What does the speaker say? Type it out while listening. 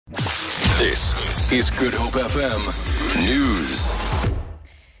This is Good Hope FM News.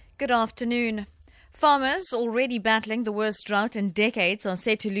 Good afternoon. Farmers already battling the worst drought in decades are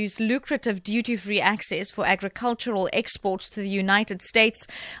set to lose lucrative duty-free access for agricultural exports to the United States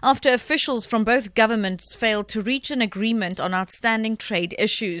after officials from both governments failed to reach an agreement on outstanding trade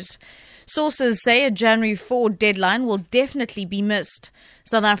issues. Sources say a January 4 deadline will definitely be missed.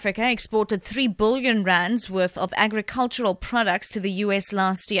 South Africa exported 3 billion rands worth of agricultural products to the US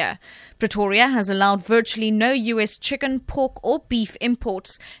last year. Pretoria has allowed virtually no US chicken, pork or beef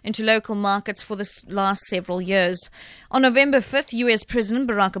imports into local markets for the last several years. On November 5th, US President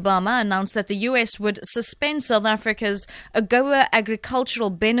Barack Obama announced that the US would suspend South Africa's AGOA agricultural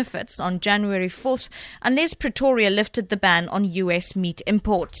benefits on January 4th unless Pretoria lifted the ban on US meat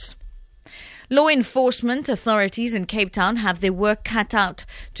imports. Law enforcement authorities in Cape Town have their work cut out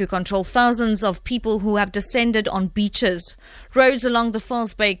to control thousands of people who have descended on beaches. Roads along the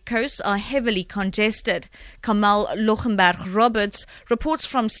False Bay coast are heavily congested. Kamal Lochenberg-Roberts reports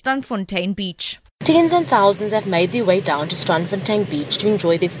from Strandfontein Beach. Tens and thousands have made their way down to Strandfontein Beach to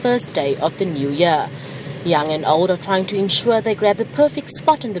enjoy their first day of the new year. Young and old are trying to ensure they grab the perfect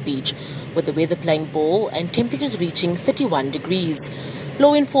spot on the beach, with the weather playing ball and temperatures reaching 31 degrees.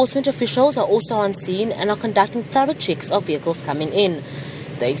 Law enforcement officials are also on scene and are conducting thorough checks of vehicles coming in.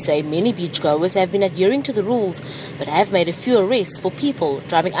 They say many beachgoers have been adhering to the rules, but have made a few arrests for people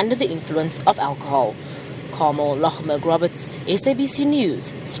driving under the influence of alcohol. Kamal Lochenberg-Roberts, SABC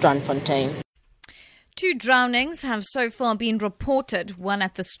News, Strandfontein. 2 drownings have so far been reported, one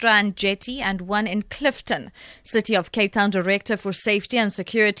at the Strand Jetty and one in Clifton. City of Cape Town Director for Safety and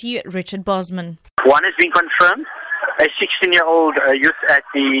Security, Richard Bosman. One has been confirmed, a 16-year-old youth at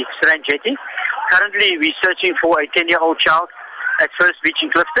the Strand Jetty. Currently, we're searching for a 10-year-old child at First Beach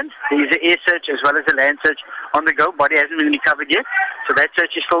in Clifton. There is an air search as well as a land search on the go. Body hasn't been recovered yet, so that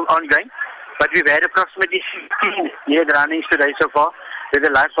search is still ongoing. But we've had approximately 15 near drownings today so far, where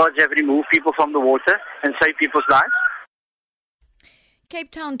the lifeguards have removed people from the water and saved people's lives.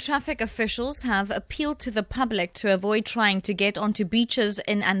 Cape Town traffic officials have appealed to the public to avoid trying to get onto beaches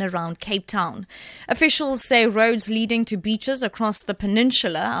in and around Cape Town. Officials say roads leading to beaches across the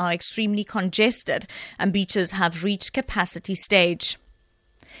peninsula are extremely congested and beaches have reached capacity stage.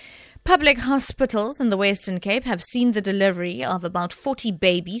 Public hospitals in the Western Cape have seen the delivery of about 40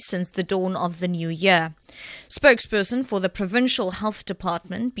 babies since the dawn of the new year. Spokesperson for the Provincial Health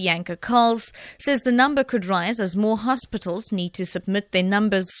Department, Bianca Carls, says the number could rise as more hospitals need to submit their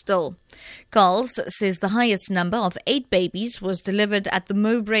numbers still. Carls says the highest number of 8 babies was delivered at the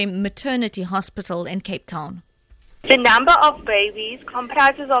Mowbray Maternity Hospital in Cape Town. The number of babies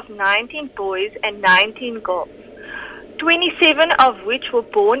comprises of 19 boys and 19 girls, 27 of which were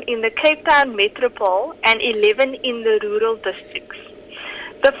born in the Cape Town metropole and 11 in the rural districts.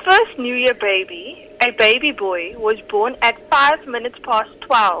 The first New Year baby, a baby boy, was born at 5 minutes past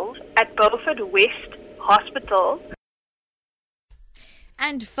 12 at Beaufort West Hospital.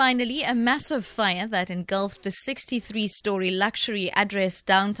 And finally, a massive fire that engulfed the 63-story luxury address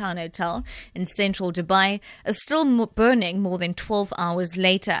downtown hotel in central Dubai is still burning more than 12 hours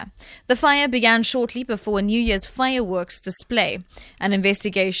later. The fire began shortly before a New Year's fireworks display. An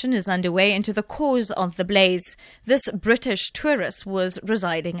investigation is underway into the cause of the blaze. This British tourist was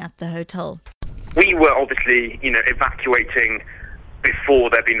residing at the hotel. We were obviously, evacuating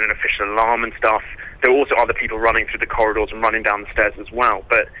before there being an official alarm and stuff. There were also other people running through the corridors and running down the stairs as well.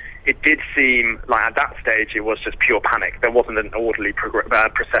 But it did seem like at that stage it was just pure panic. There wasn't an orderly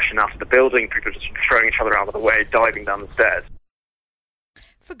procession out of the building. People just throwing each other out of the way, diving down the stairs.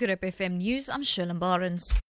 For Good Hope FM News, I'm Shirley Barnes.